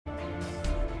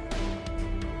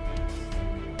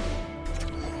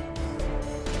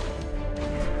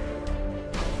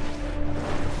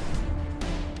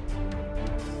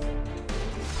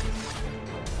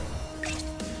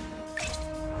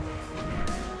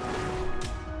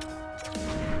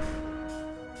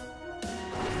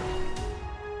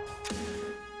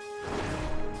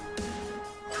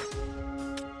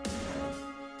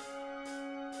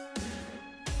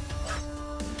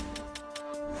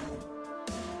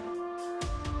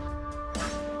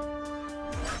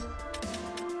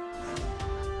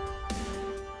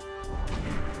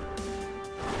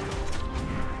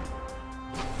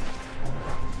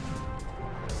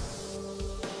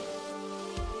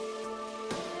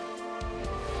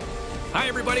Hi,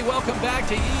 everybody. Welcome back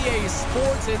to EA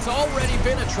Sports. It's already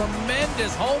been a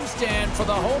tremendous homestand for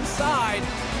the home side,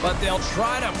 but they'll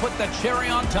try to put the cherry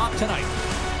on top tonight.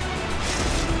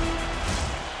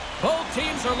 Both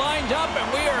teams are lined up, and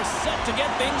we are set to get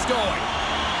things going.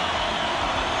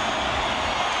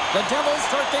 The Devils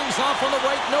start things off on the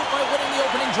right note by winning the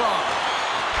opening draw.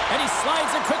 And he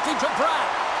slides it quickly to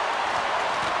Pratt.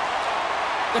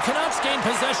 The Canucks gain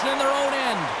possession in their own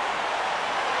end.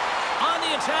 On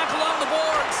the attack along the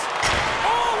boards.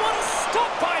 Oh, what a stop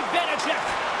by Benedict.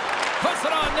 Puts it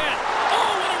on net.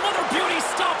 Oh, and another beauty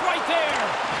stop right there.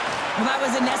 Well, that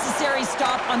was a necessary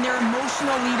stop on their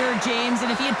emotional leader, James.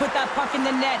 And if he had put that puck in the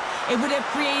net, it would have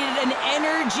created an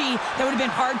energy that would have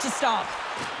been hard to stop.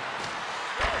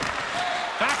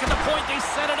 Back at the point, they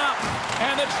set it up.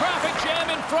 And the traffic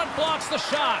jam in front blocks the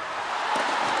shot.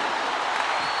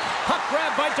 Puck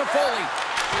grab by Toffoli.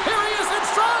 Here he is in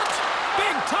front.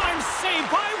 Big-time save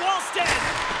by Wallstead.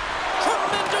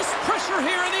 Tremendous pressure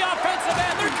here in the offensive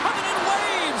end. They're coming in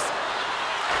waves.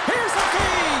 Here's a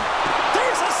feed.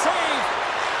 There's a save.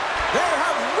 They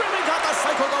have really got the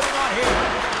cycle going on here.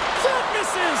 That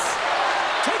misses.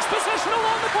 Takes possession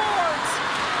along the boards.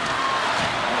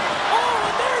 Oh,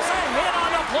 and there's a hit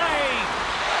on the play.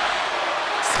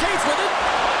 Skates with it.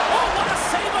 Oh, what a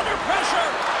save under pressure.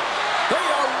 They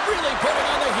are really putting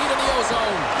on the heat in the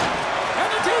ozone. And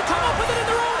the D come up with it in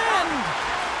their own end.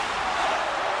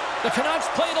 The Canucks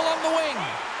play it along the wing.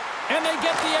 And they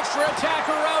get the extra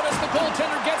attacker out as the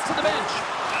goaltender gets to the bench.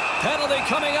 Penalty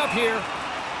coming up here.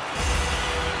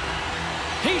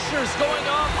 Heischer's going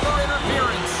off for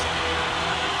interference.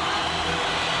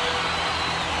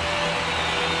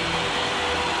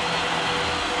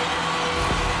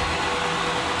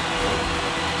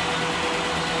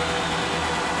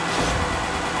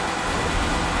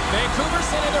 Vancouver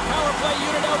sending their power play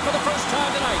unit out for the first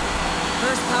time tonight.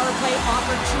 First power play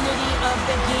opportunity of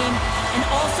the game, and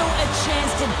also a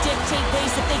chance to dictate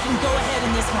pace if they can go ahead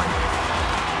in this one.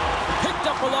 Picked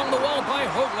up along the wall by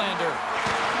Höglander.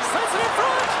 Sends it in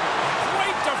front.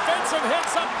 Great defensive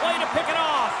hits up play to pick it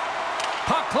off.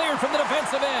 Puck cleared from the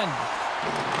defensive end.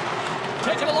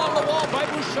 Taken along the wall by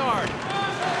Bouchard.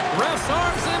 Ref's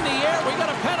arms in the air. We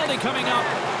got a penalty coming up.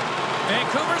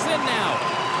 Vancouver's in now.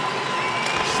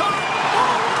 Shot.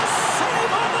 Oh, a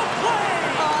save on the play.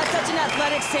 Oh, such an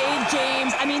athletic save,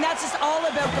 James. I mean, that's just all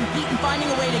about competing, finding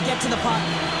a way to get to the puck.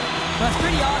 Well, it's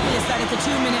pretty obvious that it's a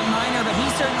 2-minute minor, but he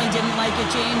certainly didn't like it,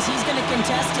 James. He's going to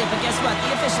contest it, but guess what? The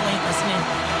official ain't listening.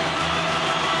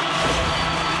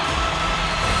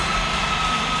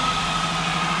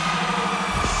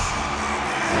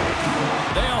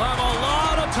 They'll have a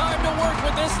lot of time to work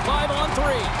with this 5-on-3.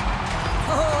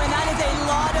 Oh, and that is a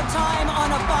lot of time on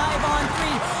a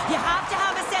 5-on-3. You have to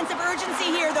have a sense of urgency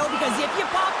here, though, because if you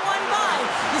pop one by,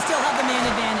 you still have the man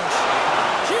advantage.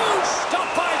 Huge stop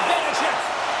by Benedict.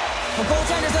 The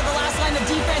goaltenders are the last line of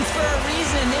defense for a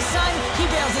reason, and this time, he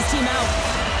bails his team out.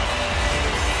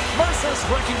 Mercer's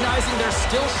recognizing they're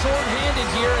still short-handed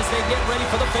here as they get ready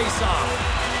for the face-off.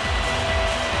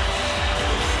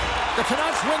 The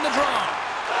Canucks win the draw.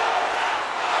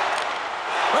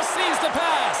 Receives the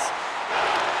pass.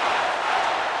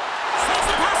 Sends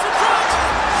the pass in front.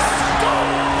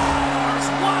 Scores!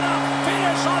 What a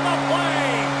finish on the play!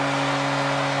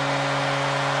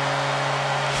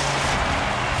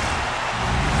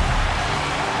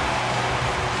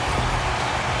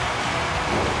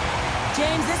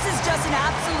 James, this is just an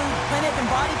absolute clinic in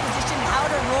body position, how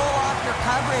to roll off your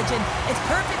coverage, and it's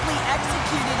perfectly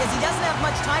executed as he doesn't have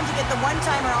much time to get the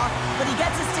one-timer off, but he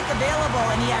gets his stick available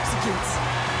and he executes.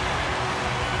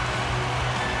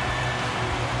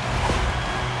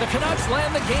 The Canucks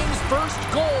land the game's first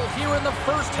goal here in the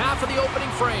first half of the opening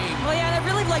frame. Well, yeah, and I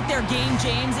really like their game,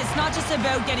 James. It's not just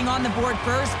about getting on the board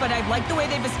first, but I like the way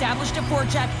they've established a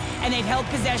forecheck and they've held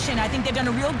possession. I think they've done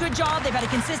a real good job. They've had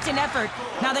a consistent effort.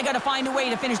 Now they got to find a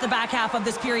way to finish the back half of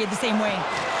this period the same way.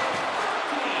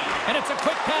 And it's a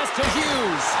quick pass to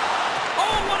Hughes.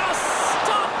 Oh, what a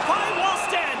stop by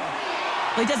Wallstead!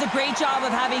 Well, he does a great job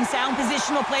of having sound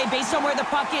positional play based on where the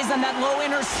puck is on that low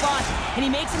inner spot. And he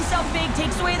makes himself big,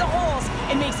 takes away the holes,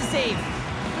 and makes a save.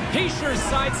 Heischer's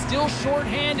side still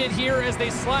short-handed here as they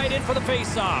slide in for the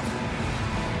face-off.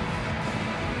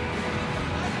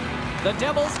 The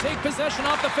Devils take possession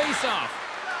off the face-off.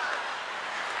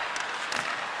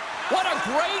 What a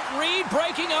great read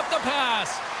breaking up the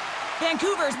pass.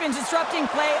 Vancouver's been disrupting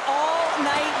play all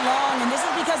night long, and this is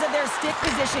because of their stick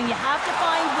position. You have to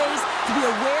find ways to be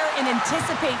aware and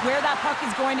anticipate where that puck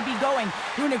is going to be going.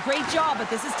 Doing a great job, but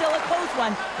this is still a close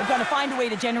one. They've got to find a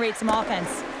way to generate some offense.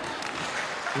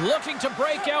 Looking to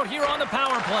break out here on the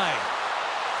power play.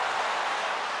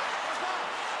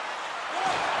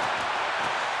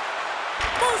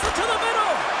 Moves it to the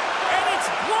middle. And it's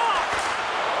blocked.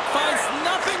 Finds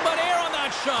nothing but air on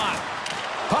that shot.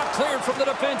 Puck cleared from the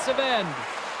defensive end.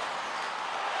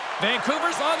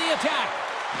 Vancouver's on the attack.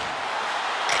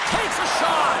 Takes a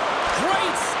shot.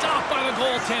 Great stop by the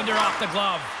goaltender off the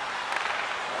glove.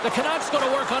 The Canucks going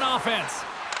to work on offense.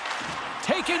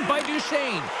 Taken by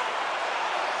Duchesne.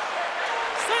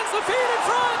 Sends the feed in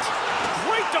front.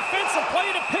 Great defensive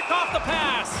play to pick off the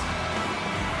pass.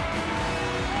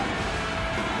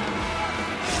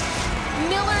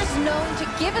 Miller's known to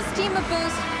give his team a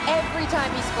boost every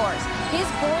time he scores. His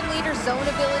born leader zone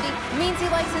ability means he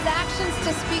likes his actions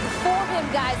to speak for him,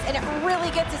 guys, and it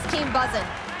really gets his team buzzing.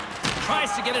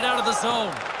 Tries to get it out of the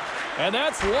zone. And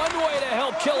that's one way to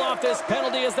help kill off this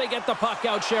penalty as they get the puck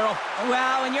out, Cheryl.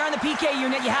 Well, when you're on the PK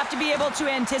unit, you have to be able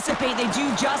to anticipate. They do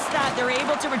just that. They're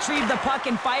able to retrieve the puck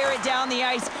and fire it down the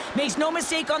ice. Makes no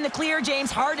mistake on the clear,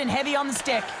 James. Hard and heavy on the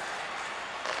stick.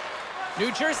 New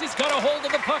Jersey's got a hold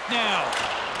of the puck now.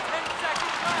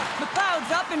 McLeod's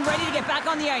up and ready to get back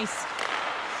on the ice.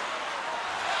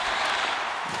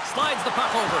 Slides the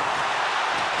puck over.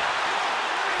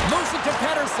 Moves it to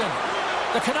Pettersson.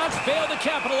 The Canucks fail to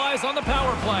capitalize on the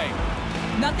power play.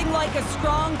 Nothing like a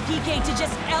strong PK to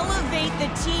just elevate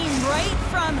the team right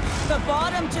from the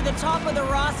bottom to the top of the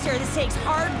roster. This takes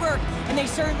hard work, and they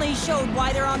certainly showed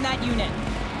why they're on that unit.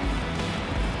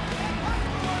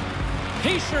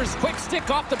 Heischer's quick stick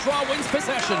off the draw wins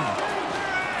possession.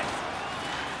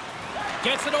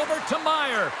 Gets it over to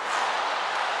Meyer.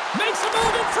 Makes a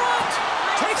move in front.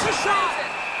 Takes a shot.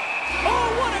 Oh,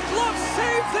 what a glove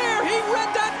save there. He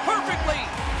read that perfectly.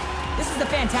 This is a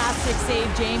fantastic save,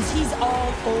 James. He's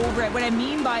all over it. What I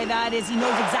mean by that is he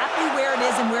knows exactly where it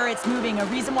is and where it's moving. A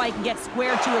reason why he can get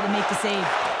square to it and make the save.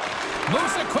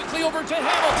 Moves it quickly over to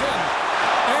Hamilton.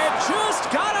 And just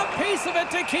got a piece of it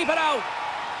to keep it out.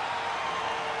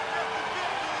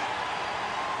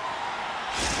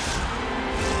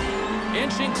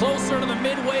 Inching closer to the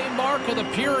midway mark of the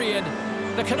period.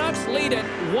 The Canucks lead it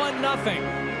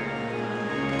 1-0.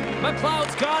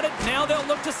 McLeod's got it. Now they'll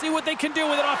look to see what they can do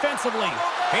with it offensively.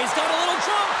 He's got a little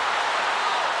jump.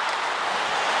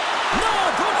 No,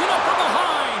 broken up from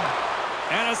behind.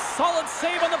 And a solid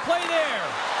save on the play there.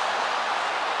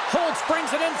 Holtz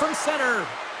brings it in from center.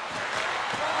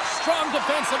 Strong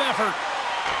defensive effort.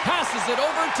 Passes it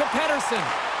over to Pettersson.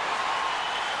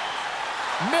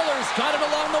 Miller's got it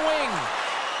along the wing.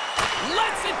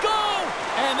 Lets it go!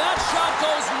 And that shot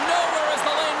goes nowhere as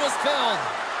the lane was filled.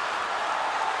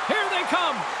 Here they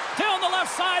come. Down the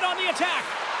left side on the attack.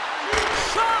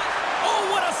 Shot! Oh,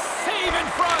 what a save in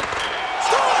front.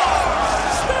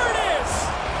 Scores! There it is!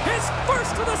 His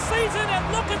first of the season, and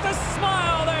look at the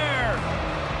smile there.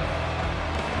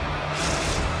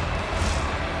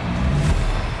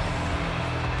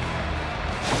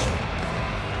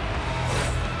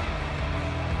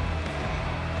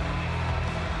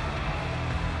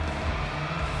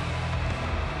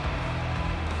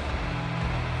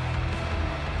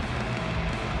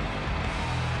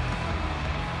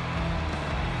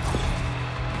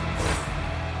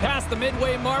 Past the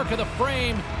midway mark of the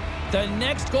frame, the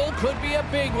next goal could be a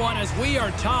big one as we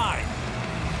are tied.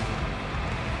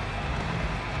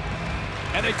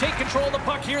 And they take control of the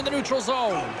puck here in the neutral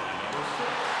zone.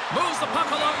 Moves the puck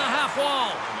along the half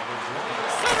wall.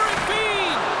 Centering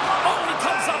feed! Oh, he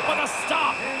comes up with a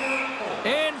stop.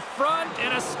 In front,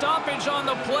 and a stoppage on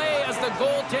the play as the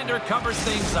goaltender covers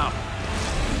things up.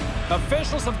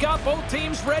 Officials have got both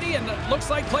teams ready, and it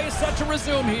looks like play is set to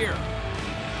resume here.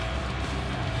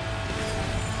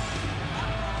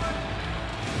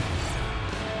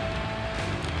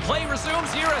 Play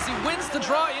resumes here as he wins the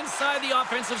draw inside the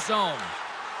offensive zone.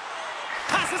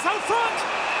 Passes out front.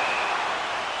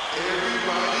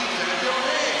 Everybody clap your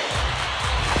hands.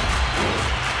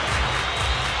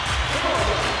 Come on.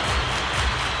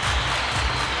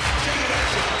 Check it out,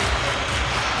 y'all.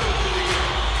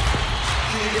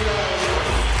 Kick it out,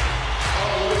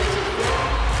 all the way to the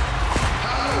front.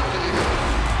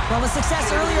 Well, with success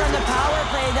earlier in the power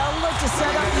play, they'll look to set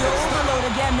up the overload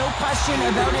again. No question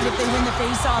about it if they win the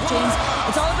faceoff, James.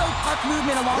 It's all about puck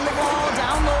movement along the wall,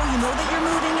 down low. You know that you're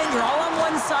moving it. You're all on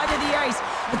one side of the ice.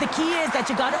 But the key is that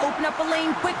you got to open up a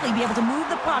lane quickly, be able to move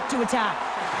the puck to attack.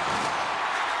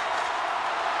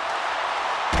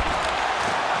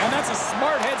 And that's a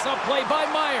smart heads-up play by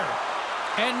Meyer.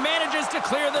 And manages to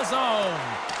clear the zone.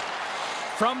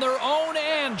 From their own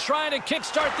end, trying to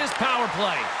kickstart this power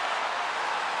play.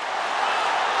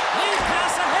 Lead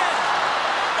pass ahead.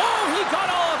 Oh, he got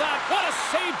all of that. What a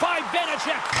save by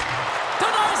Beneček.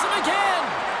 Denies him again.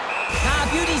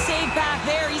 Beauty save back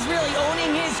there. He's really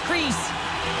owning his crease.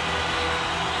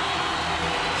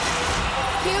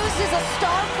 a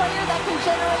star player that can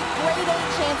generate grade A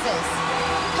chances.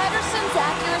 Pettersson's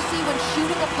accuracy when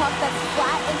shooting a puck that's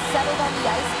flat and settled on the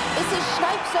ice is his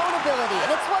snipe zone ability, and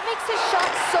it's what makes his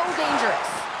shot so dangerous.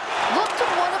 Look to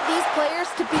one of these players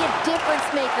to be a difference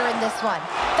maker in this one.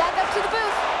 Back up to the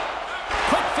booth.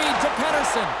 Quick feed to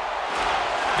Pettersson.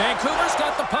 Vancouver's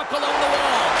got the puck along the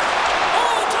wall.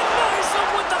 Oh, denies him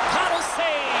with the paddle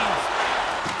save.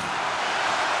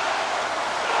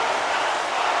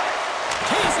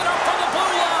 Tees it up from the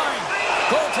blue line.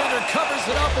 Goaltender covers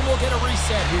it up, and we'll get a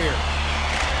reset here.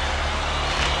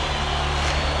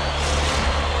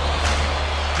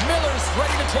 Miller's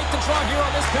ready to take the draw here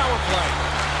on this power play.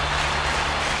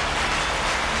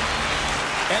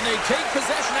 And they take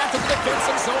possession after the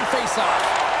defensive zone faceoff.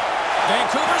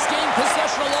 Vancouver's gained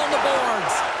possession along the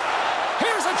boards.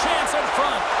 Here's a chance in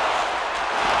front.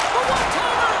 The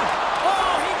one-timer!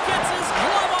 Oh, he gets his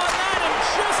glove on that and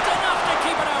just enough to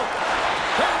keep it out.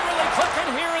 They're really clicking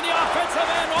here in the offensive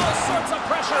end. All sorts of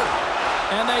pressure.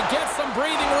 And they get some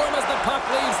breathing room as the puck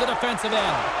leaves the defensive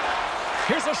end.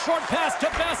 Here's a short pass to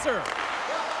Besser.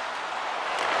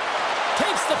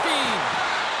 Takes the feed.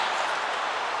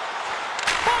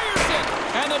 Fires it.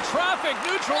 And the traffic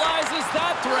neutralizes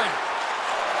that threat.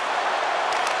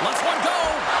 Lets one go.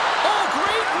 Oh,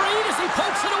 great read as he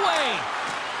pokes it away.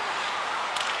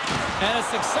 And a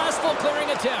successful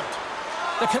clearing attempt.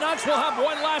 The Canucks will have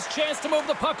one last chance to move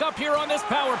the puck up here on this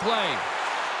power play.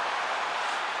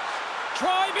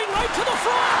 Driving right to the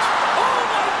front. Oh,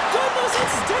 my goodness, it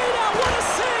stayed out. What a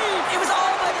save. It was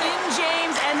all but in,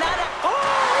 James, and that... Oh,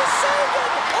 he saved it.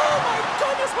 Oh, my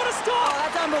goodness, what a stop. Oh,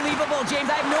 that's unbelievable, James.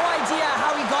 I have no idea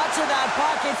how he got to that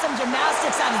puck. It's some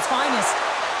gymnastics at its finest.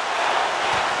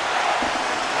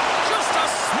 Just a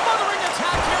smothering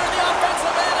attack here in the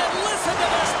offensive end, and listen to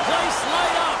this place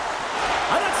light up.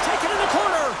 And it's taken in the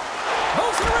corner.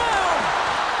 Moves it around.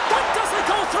 That doesn't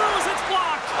go through as it's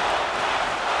blocked.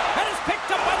 And it's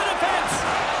picked up by the defense.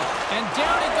 And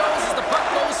down it goes as the puck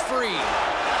goes free.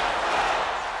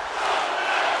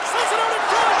 Sends it out in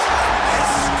front. And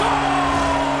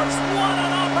scores! What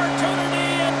an opportunity,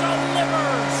 and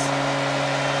delivers.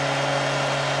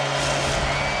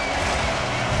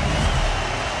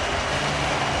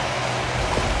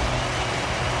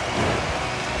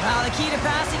 Well, the key to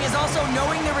passing is also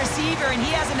knowing the receiver, and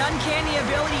he has an uncanny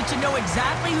ability to know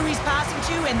exactly who he's passing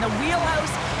to and the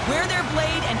wheelhouse, where they're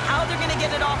played, and how they're going to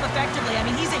get it off effectively. I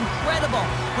mean, he's incredible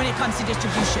when it comes to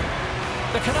distribution.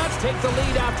 The Canucks take the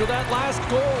lead after that last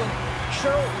goal. And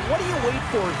Cheryl, what do you wait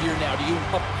for here now? Do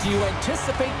you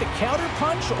anticipate the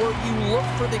counterpunch, or you look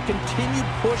for the continued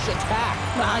push attack?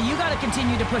 Well, you got to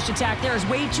continue to push attack. There is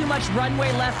way too much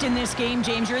runway left in this game,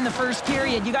 James. You're in the first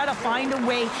period. You got to find a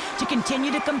way to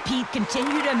continue to compete,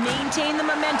 continue to maintain the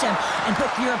momentum, and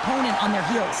put your opponent on their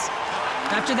heels.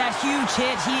 After that huge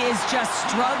hit, he is just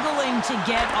struggling to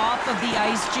get off of the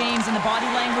ice, James, and the body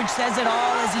language says it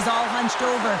all as he's all hunched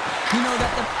over. You know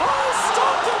that the... Oh,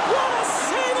 stopped it! What a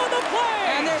save on the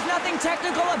play! And there's nothing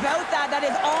technical about that. That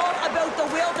is all about the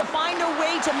will to find a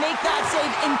way to make that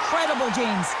save incredible,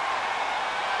 James.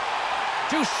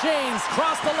 Duchesne's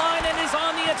crossed the line and is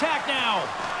on the attack now.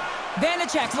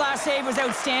 Vanacek's last save was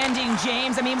outstanding,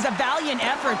 James. I mean, it was a valiant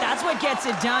effort. That's what gets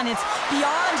it done. It's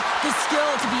beyond the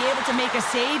skill to be able to make a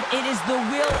save. It is the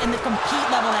will and the compete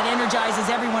level that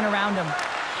energizes everyone around him.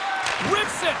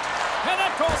 Rips it, and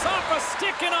that goes off a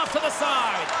stick and off to the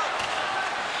side.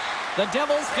 The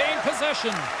Devils gain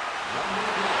possession.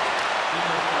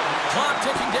 Clock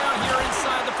ticking down here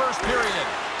inside the first period.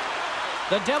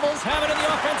 The Devils have it in the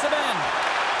offensive end.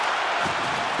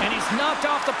 And he's knocked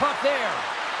off the puck there.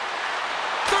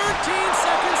 13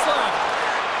 seconds left.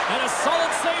 And a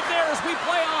solid save there as we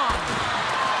play on.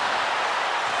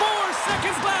 4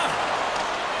 seconds left.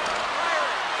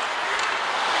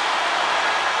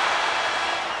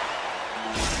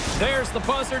 There's the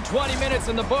buzzer. 20 minutes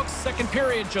in the books. Second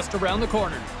period just around the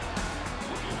corner.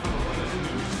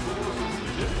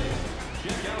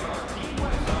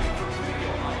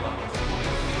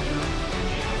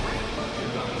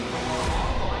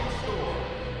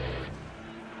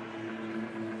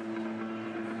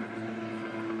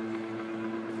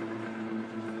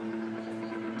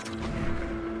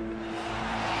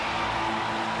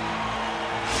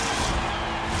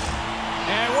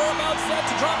 Set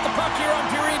to drop the puck here on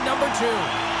period number 2.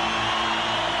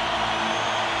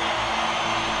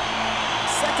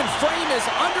 Second frame is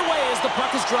underway as the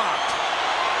puck is dropped.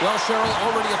 Well, Cheryl,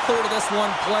 already a third of this one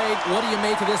played. What do you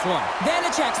make of this one?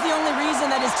 Vanacek's the only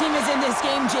reason that his team is in this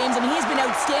game, James. I mean, he's been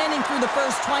outstanding through the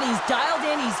first 20. He's dialed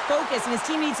in, he's focused, and his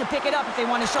team needs to pick it up if they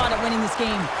want a shot at winning this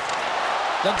game.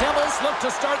 The Devils look to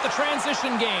start the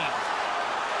transition game.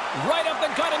 Right up the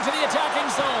gut into the attacking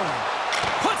zone.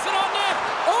 Puts it on net.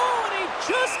 Oh, and he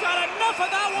just got enough of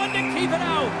that one to keep it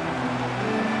out.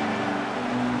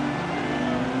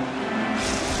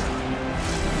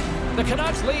 The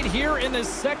Canucks lead here in the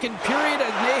second period,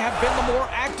 and they have been the more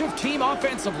active team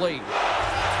offensively.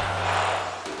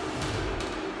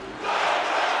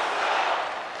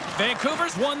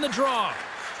 Vancouver's won the draw.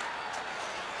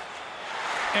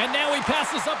 And now he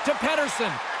passes up to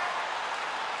Pettersson.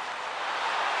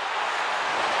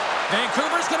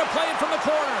 Vancouver's going to play it from the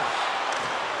corner.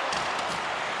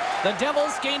 The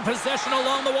Devils gain possession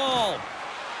along the wall.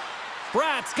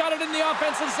 Bratt's got it in the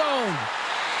offensive zone.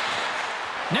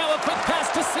 Now a quick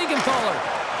pass to Siegenthaler.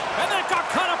 And that got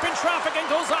caught up in traffic and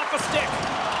goes off a stick.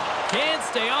 Can't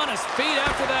stay on his feet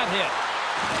after that hit.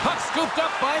 Puck scooped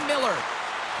up by Miller.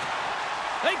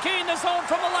 They gain the zone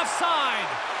from the left side.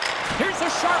 Here's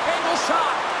a sharp angle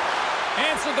shot.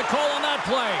 Answered the call on that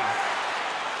play.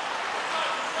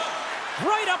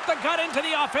 Right up the gut into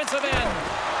the offensive end.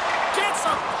 Gets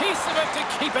a piece of it to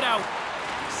keep it out.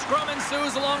 Scrum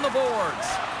ensues along the boards.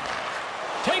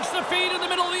 Takes the feed in the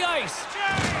middle of the ice.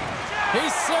 He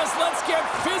says, let's get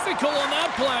physical on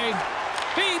that play.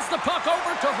 Feeds the puck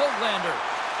over to Höglander.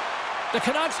 The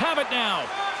Canucks have it now.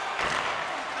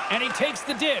 And he takes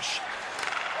the dish.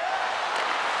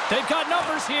 They've got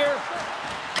numbers here.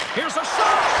 Here's a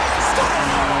shot.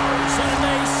 Scores! And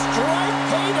they strike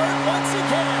pay dirt once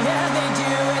again. Yeah, they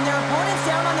do. And their opponents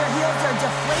down on their heels are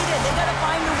deflated. They got to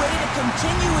find a way to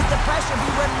continue with the pressure, be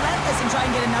relentless, and try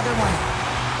and get another one.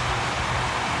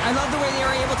 I love the way they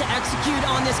were able to execute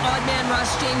on this odd man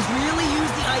rush, James. Really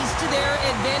use the ice to their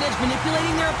advantage,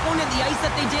 manipulating their opponent, the ice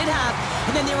that they did have,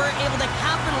 and then they were able to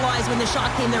capitalize when the shot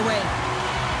came their way.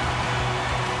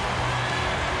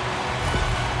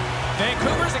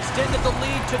 Vancouver's extended the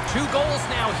lead to 2 goals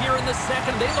now here in the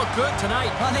second. They look good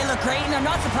tonight. Well, they look great, and I'm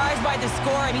not surprised by the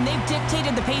score. I mean, they've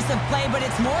dictated the pace of play, but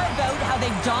it's more about how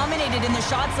they've dominated in the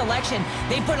shot selection.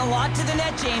 They put a lot to the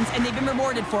net, James, and they've been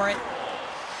rewarded for it.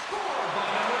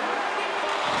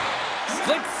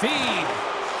 Slick feed.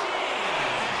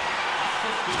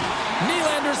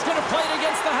 Nylander's going to play it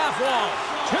against the half wall.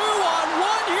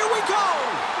 2-on-1, here we go.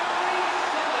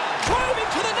 Driving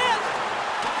to the net.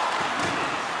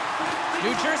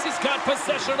 New Jersey's got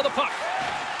possession of the puck.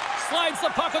 Slides the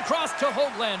puck across to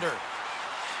Höglander.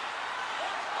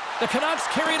 The Canucks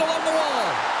carry it along the wall.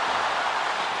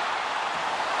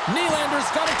 Nylander's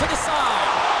got it to the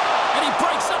side. And he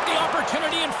breaks up the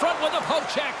opportunity in front with a poke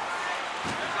check.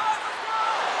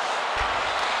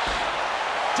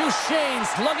 Duchesne's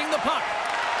lugging the puck.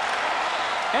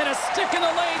 And a stick in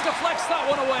the lane deflects that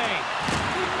one away.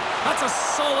 That's a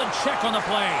solid check on the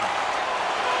play.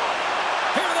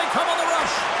 Here they come on the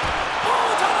rush. Oh,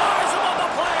 denies him on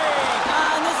the play.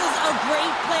 And this is a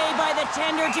great play by the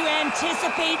tender to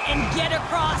anticipate and get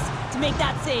across to make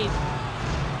that save.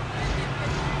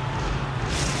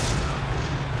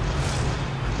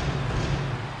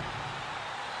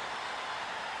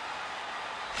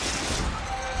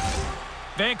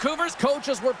 Vancouver's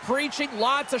coaches were preaching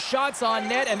lots of shots on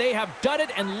net, and they have done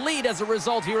it and lead as a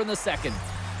result here in the second.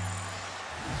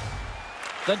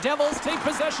 The Devils take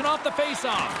possession off the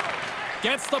faceoff.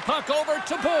 Gets the puck over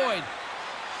to Boyd.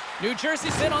 New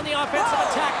Jersey's in on the offensive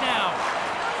attack now.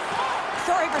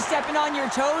 Sorry for stepping on your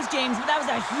toes, James, but that was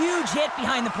a huge hit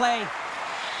behind the play.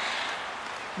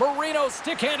 Marino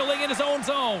stick handling in his own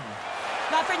zone.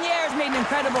 Lafreniere's made an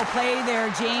incredible play there,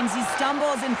 James. He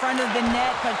stumbles in front of the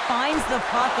net, but finds the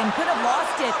puck and could have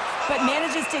lost it, but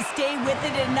manages to stay with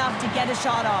it enough to get a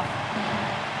shot off.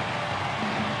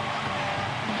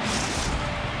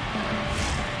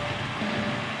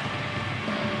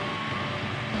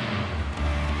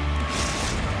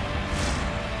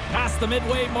 Past the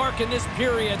midway mark in this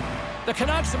period, the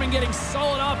Canucks have been getting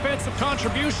solid offensive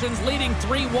contributions, leading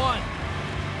 3-1.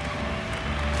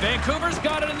 Vancouver's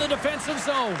got it in the defensive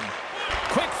zone.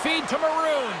 Quick feed to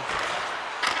Maroon.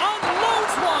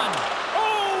 Unloads one.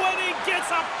 Oh, and he gets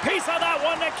a piece of that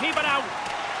one to keep it out.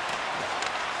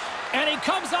 And he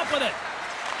comes up with it.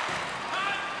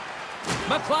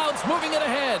 McLeod's moving it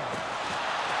ahead.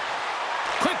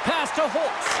 Quick pass to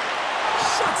Holtz.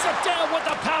 Shuts it down with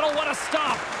the paddle. What a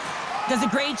stop. Does a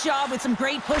great job with some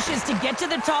great pushes to get to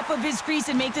the top of his crease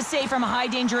and make the save from a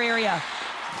high-danger area.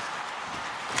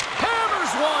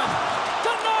 Hammers one.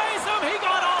 Denies him. He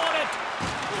got all of it.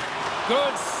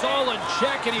 Good, solid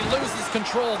check, and he loses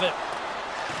control of it.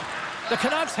 The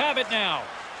Canucks have it now.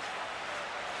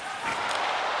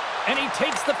 And he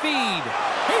takes the feed.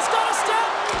 He's got a step.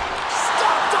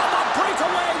 Stopped on the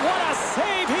breakaway. What a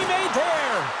save he made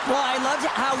there. Well, I loved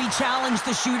how he challenged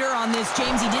the shooter on this,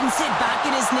 James. He didn't sit back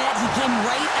in his net. He came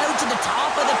right out to the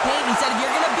top of the paint. He said, if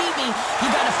you're going to beat me, you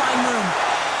got to find room.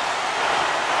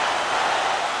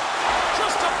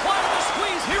 Just applying the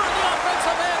squeeze here in the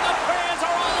offensive end. The fans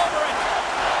are all over it.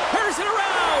 Here's it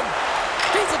around.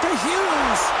 Feeds it to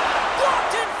Hughes.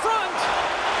 Blocked in front.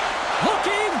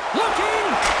 Looking,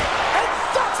 and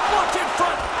that's blocked in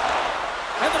front.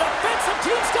 And the defensive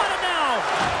team's got it now.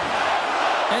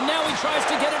 And now he tries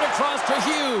to get it across to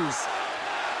Hughes.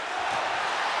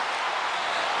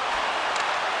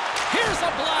 Here's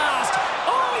a blast.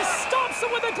 Oh, he stops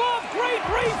it with a glove. Great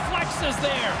reflexes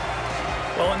there.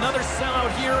 Well, another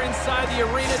sellout here inside the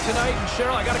arena tonight. And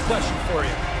Cheryl, I got a question for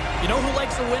you. You know who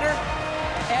likes a winner?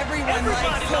 Everybody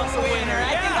likes loves a winner.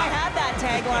 I think I had that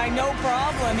tagline, no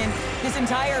problem. And this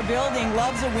entire building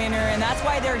loves a winner, and that's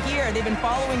why they're here. They've been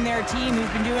following their team,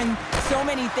 who's been doing so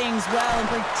many things well, in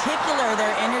particular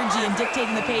their energy and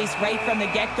dictating the pace right from the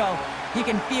get-go. You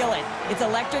can feel it. It's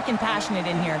electric and passionate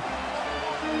in here.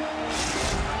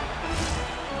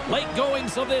 Late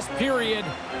goings of this period.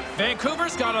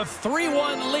 Vancouver's got a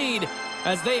 3-1 lead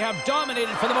as they have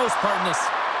dominated for the most part in this.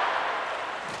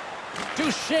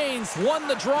 Duchesne's won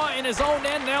the draw in his own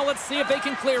end. Now let's see if they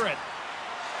can clear it.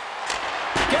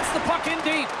 Gets the puck in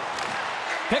deep.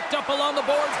 Picked up along the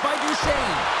boards by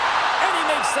Duchesne. And he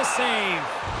makes the save.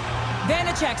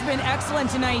 Vanacek's been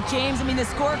excellent tonight, James. I mean, the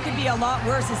score could be a lot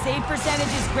worse. His save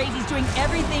percentage is great. He's doing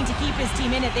everything to keep his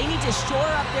team in it. They need to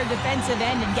shore up their defensive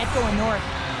end and get going north.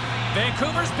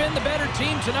 Vancouver's been the better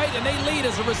team tonight, and they lead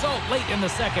as a result late in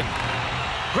the second.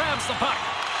 Grabs the puck.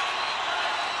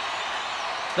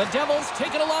 The Devils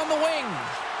take it along the wing.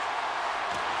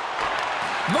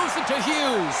 Moves it to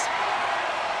Hughes.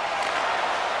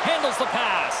 Handles the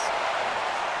pass.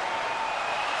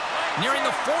 Nearing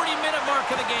the 40-minute mark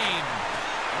of the game.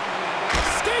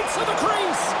 Skates to the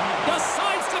crease.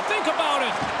 Decides to think about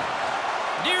it.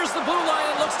 Nears the blue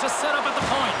line and looks to set up at the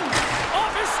point.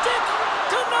 Off his stick.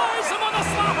 Denies him on the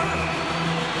slapper.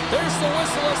 There's the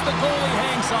whistle as the goalie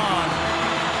hangs on.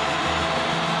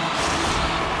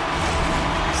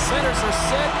 Centers are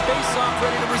set, face-off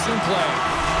ready to resume play.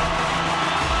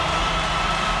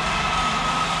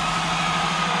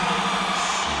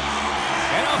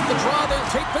 And off the draw,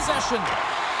 they'll take possession.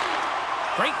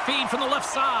 Great feed from the left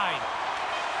side.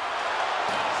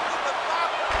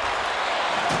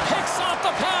 Picks off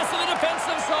the pass in the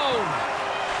defensive zone.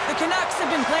 The Canucks have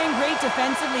been playing great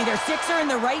defensively. Their sticks are in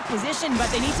the right position, but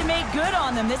they need to make good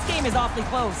on them. This game is awfully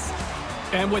close.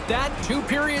 And with that, 2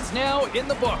 periods now in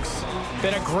the books.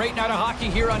 Been a great night of hockey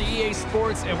here on EA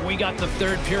Sports, and we got the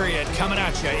 3rd period coming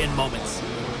at you in moments.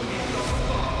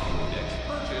 Next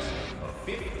purchase of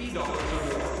 $50 or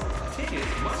more. Tickets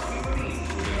must be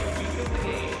redeemed within a week of the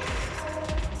game.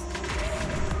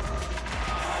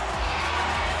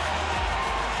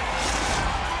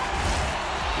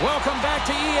 Welcome back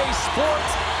to EA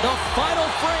Sports. The final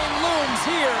frame looms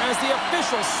here as the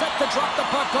officials set to drop the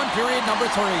puck on period number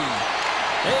 3.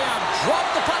 They have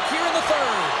dropped the puck here in the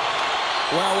 3rd.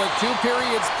 Well, with 2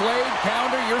 periods played,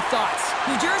 Pounder, your thoughts?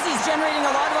 New Jersey's generating a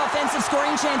lot of offensive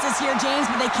scoring chances here, James,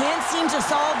 but they can't seem to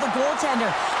solve the goaltender.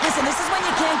 Listen, this is when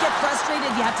you can't get frustrated.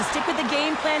 You have to stick with the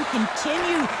game plan,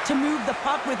 continue to move the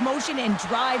puck with motion, and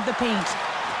drive the paint.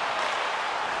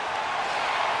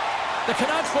 The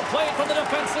Canucks will play it from the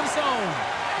defensive zone.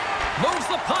 Moves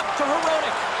the puck to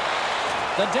Hronek.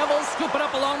 The Devils scoop it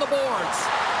up along the boards.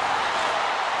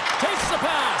 Takes the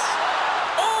pass.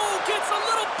 Oh, gets a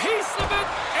little piece of it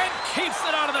and keeps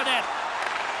it out of the net.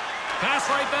 Pass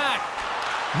right back.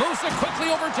 Moves it quickly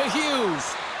over to Hughes.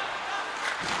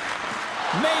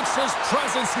 Makes his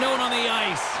presence known on the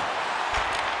ice.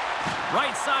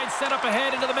 Right side set up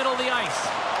ahead into the middle of the ice.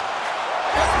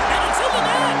 And it's in the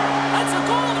net. That's a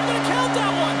goal. They're going to count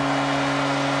that one.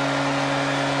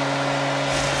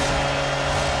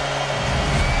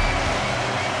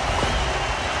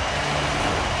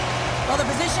 Well, the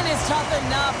position is tough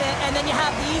enough, and then you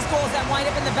have these goals that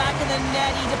wind up in the back of the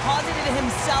net. He deposited it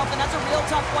himself, and that's a real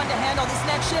tough one to handle. This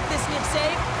net shift, this net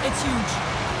save, it's huge.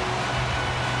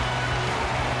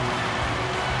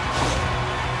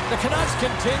 The Canucks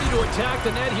continue to attack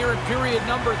the net here in period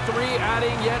number 3,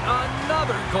 adding yet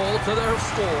another goal to their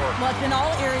score. Well, it's been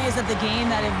all areas of the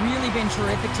game that have really been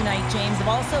terrific tonight, James.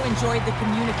 I've also enjoyed the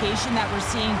communication that we're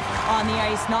seeing on the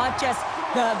ice, not just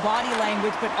the body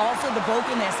language, but also the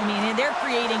vocalness. I mean, they're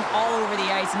creating all over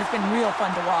the ice, and it's been real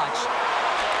fun to watch.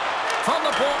 From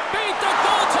the point, beat the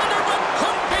goaltender, but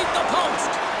couldn't beat the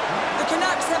post. The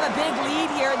Canucks have a big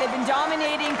lead here. They've been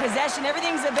dominating possession.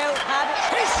 Everything's about having...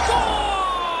 He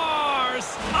scores!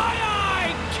 Aye,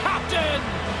 aye, Captain!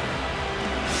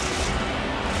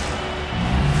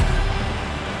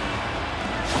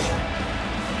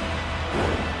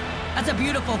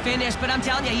 beautiful finish, but I'm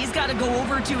telling you, he's got to go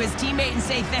over to his teammate and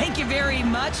say thank you very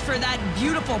much for that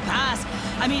beautiful pass.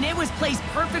 I mean, it was placed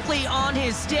perfectly on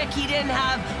his stick. He didn't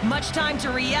have much time to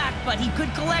react, but he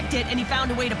could collect it, and he found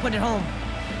a way to put it home.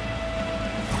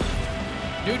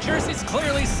 New Jersey's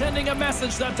clearly sending a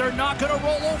message that they're not going to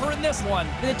roll over in this one.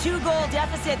 With a 2-goal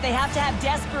deficit, they have to have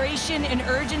desperation and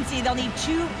urgency. They'll need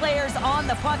 2 players on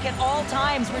the puck at all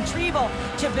times. Retrieval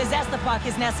to possess the puck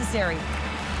is necessary.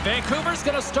 Vancouver's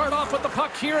going to start off with the puck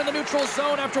here in the neutral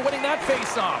zone after winning that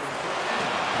faceoff.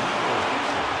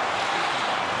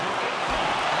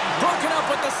 Broken up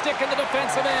with the stick in the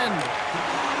defensive end.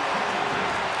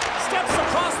 Steps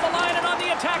across the line and on the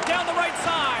attack down the right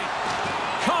side.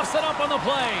 Coughs it up on the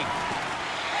play.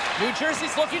 New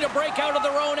Jersey's looking to break out of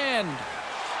their own end.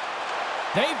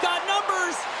 They've got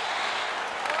numbers.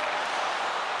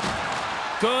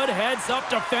 Good heads-up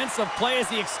defensive play as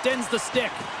he extends the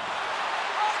stick.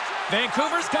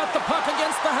 Vancouver's got the puck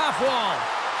against the half wall.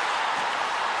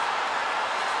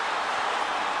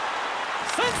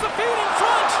 Sends the feed in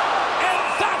front, and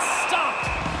that's stopped.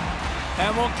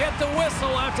 And we'll get the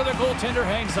whistle after the goaltender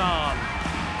hangs on.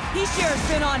 Heischer's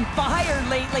been on fire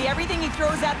lately. Everything he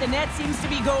throws at the net seems to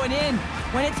be going in.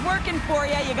 When it's working for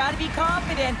you, you got to be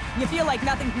confident. You feel like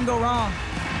nothing can go wrong.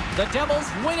 The Devils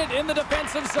win it in the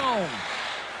defensive zone.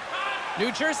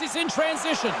 New Jersey's in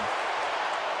transition.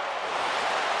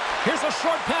 Here's a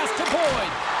short pass to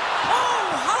Boyd. Oh,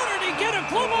 how did he get a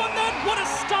glove on that? What a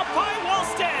stop by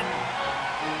Wallstead.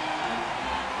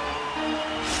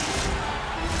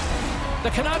 The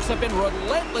Canucks have been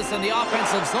relentless in the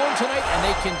offensive zone tonight, and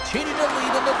they continue to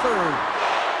lead in the third.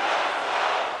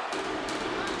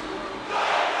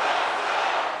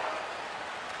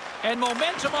 And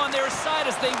momentum on their side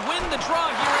as they win the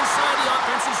draw here inside the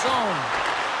offensive zone.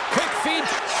 Quick feed,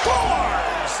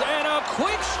 scores! And a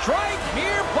quick strike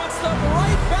here puts them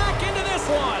right back into this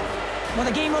one. Well,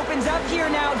 the game opens up here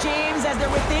now, James, as they're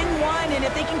within 1, and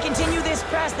if they can continue this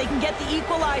press, they can get the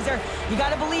equalizer. You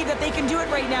got to believe that they can do it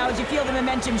right now as you feel the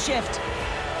momentum shift.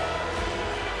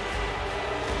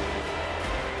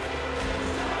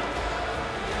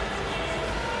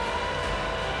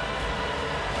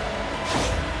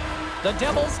 The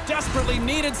Devils desperately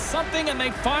needed something, and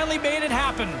they finally made it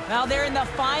happen. Well, they're in the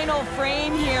final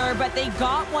frame here, but they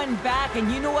got one back,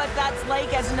 and you know what that's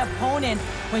like as an opponent.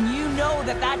 When you know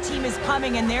that that team is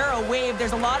coming and they're a wave,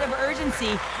 there's a lot of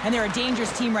urgency, and they're a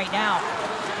dangerous team right now.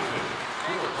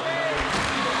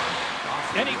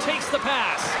 And he takes the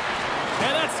pass.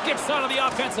 And that skips out of the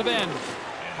offensive end.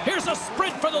 Here's a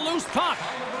sprint for the loose puck.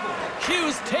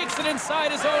 Hughes takes it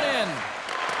inside his own end.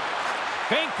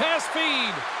 Bank pass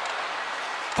feed.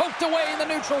 Poked away in the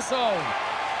neutral zone.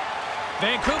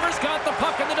 Vancouver's got the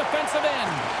puck in the defensive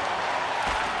end.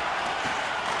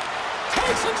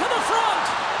 Takes it to the front.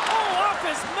 Oh, off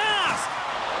his mask.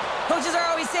 Coaches are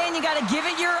always saying you got to give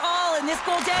it your all, and this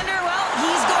goaltender, well,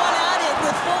 he's going at it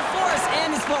with full force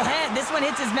and his full head. This one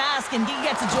hits his mask, and he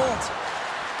gets a jolt.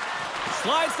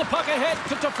 Slides the puck ahead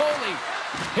to Toffoli.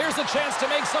 Here's a chance to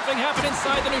make something happen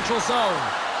inside the neutral zone.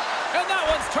 And that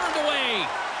one's turned away.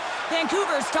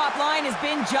 Vancouver's top line has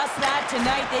been just that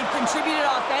tonight. They've contributed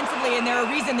offensively, and they're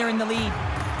a reason they're in the lead.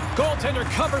 Goaltender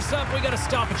covers up. We got a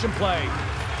stoppage in play.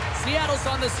 Seattle's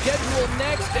on the schedule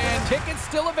next, and tickets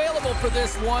still available for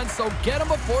this one, so get them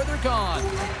before they're gone.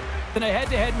 In a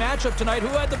head-to-head matchup tonight,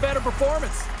 who had the better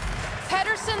performance?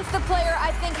 Pedersen's the player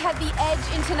I think had the edge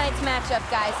in tonight's matchup,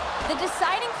 guys. The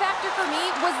deciding factor for me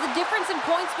was the difference in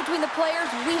points between the players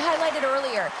we highlighted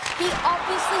earlier. He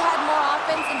obviously had more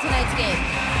offense in tonight's game.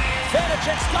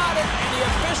 Vanacek's got it, and the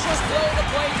officials blow the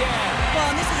play down. Well,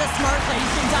 and this is a smart play.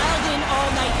 He's been dialed in all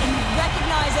night, and he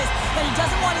recognizes that he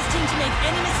doesn't want his team to make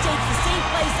any mistakes. The safe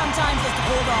play sometimes is to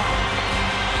hold on.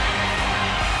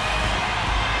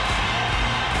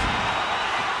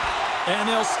 And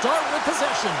they'll start with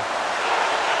possession.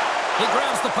 He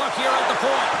grabs the puck here at the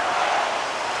point.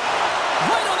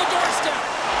 Right on the doorstep.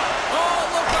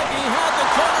 Oh, looked like he had the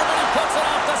corner, but he puts it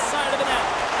off the side of the net.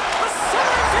 The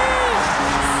center feed!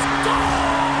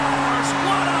 Scores!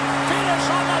 What a finish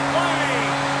on the play!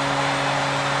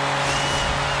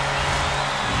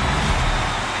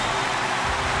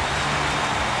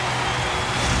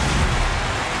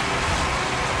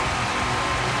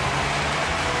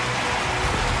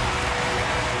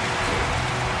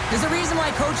 There's a reason why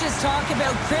coaches talk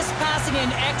about crisp passing and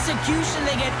execution.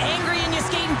 They get angry and you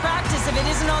skate in practice if it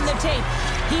isn't on the tape.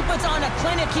 He puts on a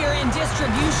clinic here in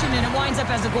distribution, and it winds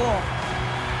up as a goal.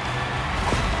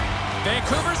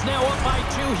 Vancouver's now up by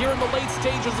 2 here in the late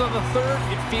stages of the third.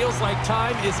 It feels like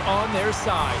time is on their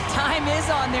side. Time is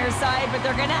on their side, but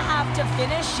they're going to have to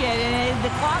finish it. And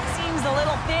the clock seems a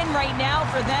little thin right now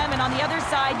for them. And on the other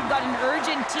side, you've got an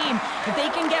urgent team. If they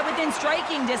can get within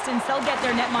striking distance, they'll get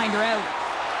their netminder out.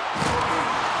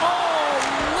 Oh,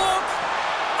 look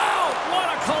out!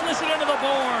 What a collision into the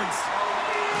boards.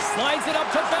 Slides it up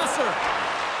to Besser.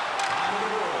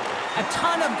 A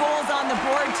ton of goals on the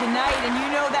board tonight, and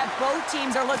you know that both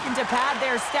teams are looking to pad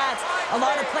their stats. A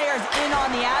lot of players in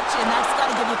on the action. That's got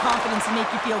to give you confidence and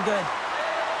make you feel good.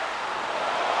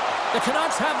 The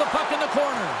Canucks have the puck in the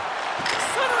corner.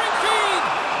 Centering feed!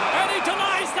 And he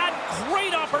denies that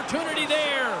great opportunity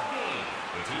there.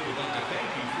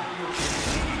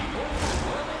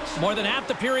 More than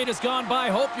half the period has gone by.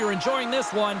 Hope you're enjoying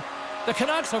this one. The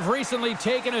Canucks have recently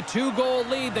taken a 2-goal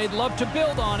lead. They'd love to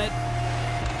build on it.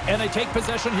 And they take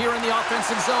possession here in the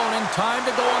offensive zone, and time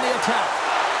to go on the attack.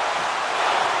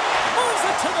 Moves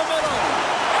it to the middle,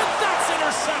 and that's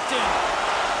intercepted.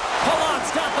 Palat's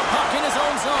got the puck in his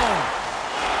own zone.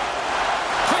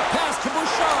 Quick pass to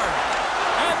Bouchard,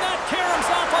 and that caroms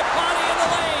off a body in the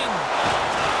lane.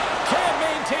 Can't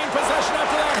maintain possession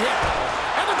after that hit.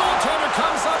 And the goaltender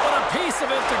comes up with a piece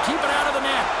of it to keep it out of the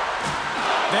net.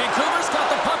 Vancouver's got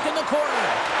the puck in the corner,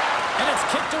 and it's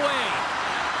kicked away.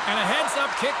 And a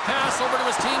heads-up kick pass over to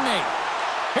his teammate.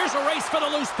 Here's a race for the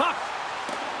loose puck.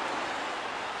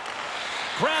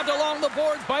 Grabbed along the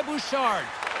boards by Bouchard.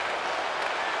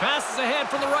 Passes ahead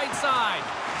from the right side.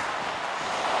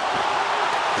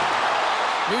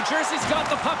 New Jersey's got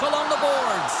the puck along the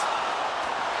boards.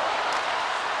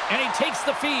 And he takes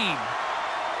the feed.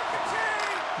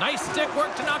 Nice stick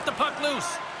work to knock the puck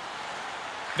loose.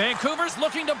 Vancouver's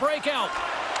looking to break out.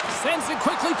 Sends it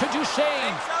quickly to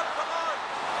Duchesne.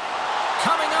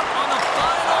 Coming up on the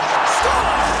final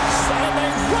scores, and they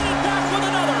run it back with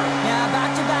another. Yeah,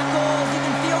 back-to-back goals. You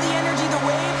can feel the energy, the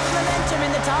wave, the momentum,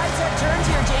 and the tides have turned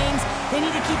here, James. They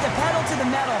need to keep the pedal to the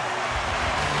metal.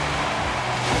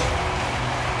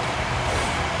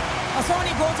 So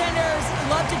many goaltenders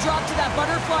love to drop to that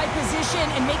butterfly position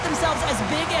and make themselves as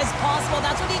big as possible.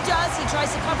 That's what he does. He tries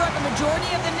to cover up the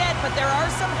majority of the net, but there are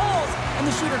some holes, and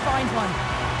the shooter finds one.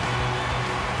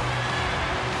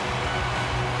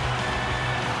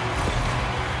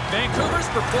 Vancouver's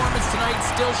performance tonight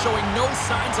still showing no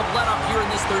signs of let-up here in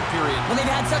this third period. Well, they've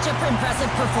had such an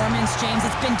impressive performance, James.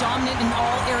 It's been dominant in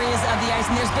all areas of the ice,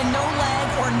 and there's been no lag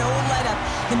or no let-up.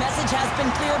 The message has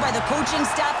been clear by the coaching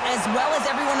staff as well as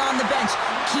everyone on the bench.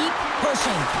 Keep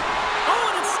pushing. Oh,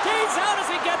 and it stays out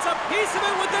as he gets a piece of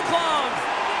it with the glove.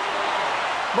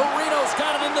 Marino's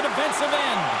got it in the defensive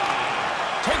end.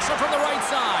 Takes it from the right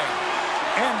side.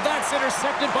 And that's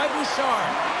intercepted by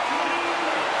Bouchard.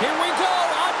 Here we go.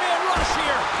 Rush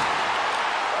here.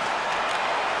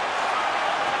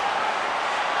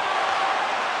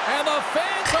 And the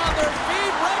fans on their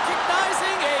feet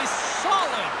recognizing a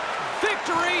solid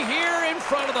victory here in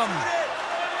front of them.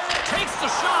 Takes the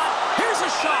shot. Here's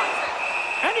a shot.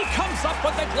 And he comes up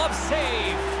with the glove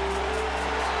save.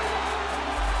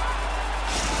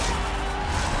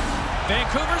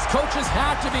 Vancouver's coaches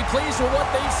have to be pleased with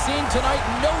what they've seen tonight.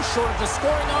 No shortage of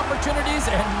scoring opportunities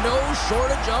and no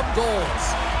shortage of goals.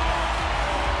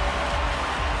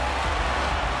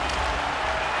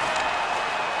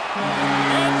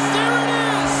 And there it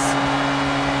is!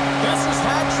 Besser's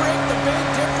hat trick, the big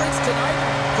difference tonight.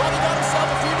 Probably got himself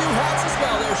a few new hats as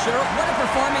well there, Sheriff. What a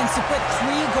performance to put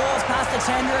 3 goals past the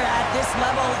tender at this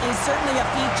level is certainly a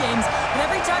feat, James.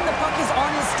 But every time the puck is on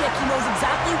his stick, he knows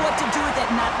exactly what to do with it,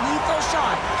 and that lethal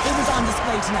shot, it was on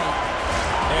display tonight.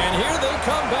 And here they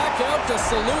come back out to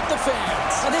salute the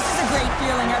fans. Well, this is a great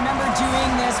feeling. I remember doing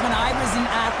this when I was an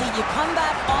athlete. You come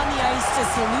back on the ice to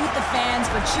salute the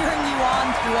fans for cheering you on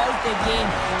throughout the game.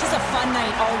 Just a fun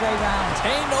night all the way around.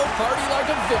 Ain't no party like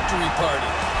a victory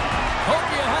party. Hope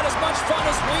you had as much fun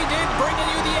as we did bringing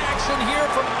you the action here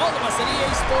from all of us at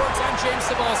EA Sports. I'm James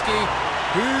Cybulski.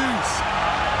 Peace.